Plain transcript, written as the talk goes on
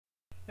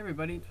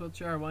Everybody, it's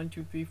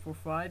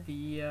Wheelchair12345.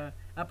 The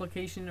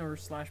application or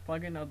slash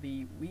plugin of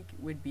the week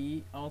would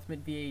be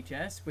Ultimate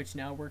VHS, which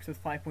now works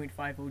with 5.5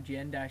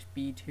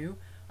 OGN-B2.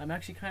 I'm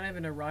actually kind of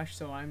in a rush,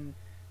 so I'm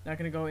not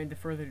going to go into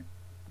further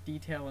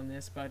detail on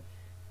this, but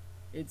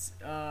it's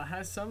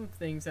has some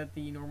things that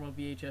the normal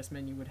VHS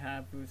menu would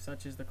have,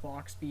 such as the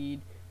clock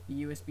speed,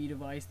 the USB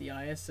device, the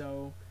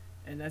ISO,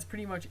 and that's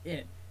pretty much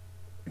it.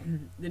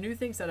 The new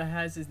things that it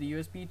has is the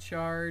USB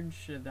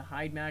charge, the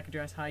hide MAC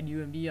address, hide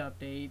UMD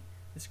update,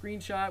 the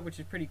screenshot, which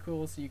is pretty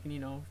cool, so you can,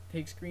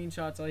 take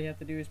screenshots. All you have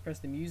to do is press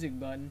the music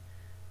button.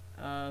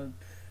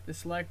 The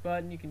select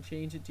button, you can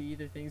change it to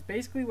either things.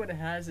 Basically what it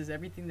has is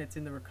everything that's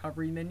in the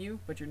recovery menu,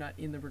 but you're not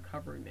in the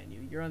recovery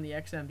menu. You're on the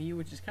XMB,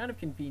 which is kind of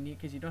convenient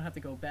because you don't have to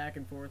go back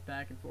and forth,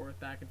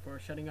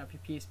 shutting up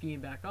your PSP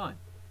and back on.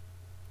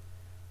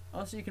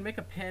 Also, you can make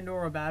a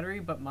Pandora battery,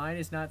 but mine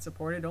is not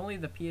supported. Only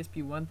the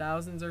PSP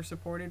 1000s are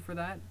supported for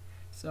that,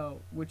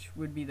 so which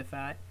would be the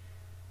FAT.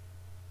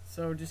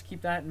 So just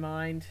keep that in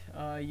mind.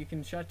 You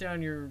can shut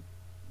down your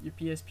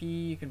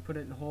PSP, you can put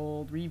it in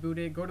hold, reboot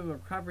it, go to the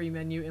recovery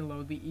menu and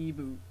load the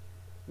eBoot,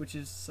 which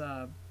is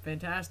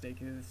fantastic.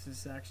 This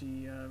is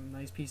actually a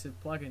nice piece of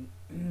plugin.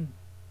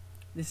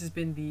 This has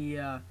been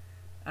the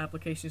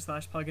application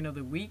slash plugin of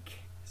the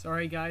week.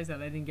 Sorry guys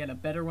that I didn't get a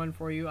better one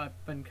for you.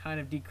 I've been kind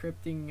of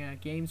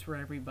decrypting games for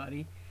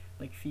everybody,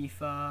 like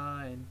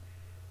FIFA and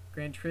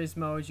Gran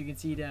Turismo, as you can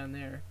see down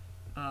there.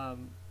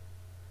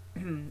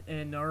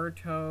 And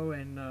Naruto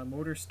and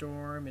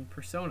MotorStorm and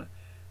Persona.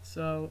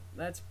 So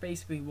that's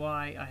basically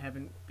why I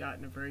haven't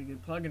gotten a very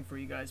good plugin for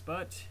you guys,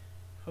 but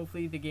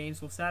hopefully the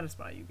games will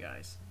satisfy you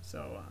guys.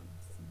 So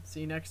see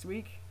you next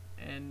week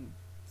and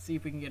see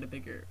if we can get a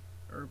bigger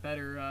or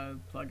better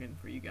plugin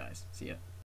for you guys. See ya.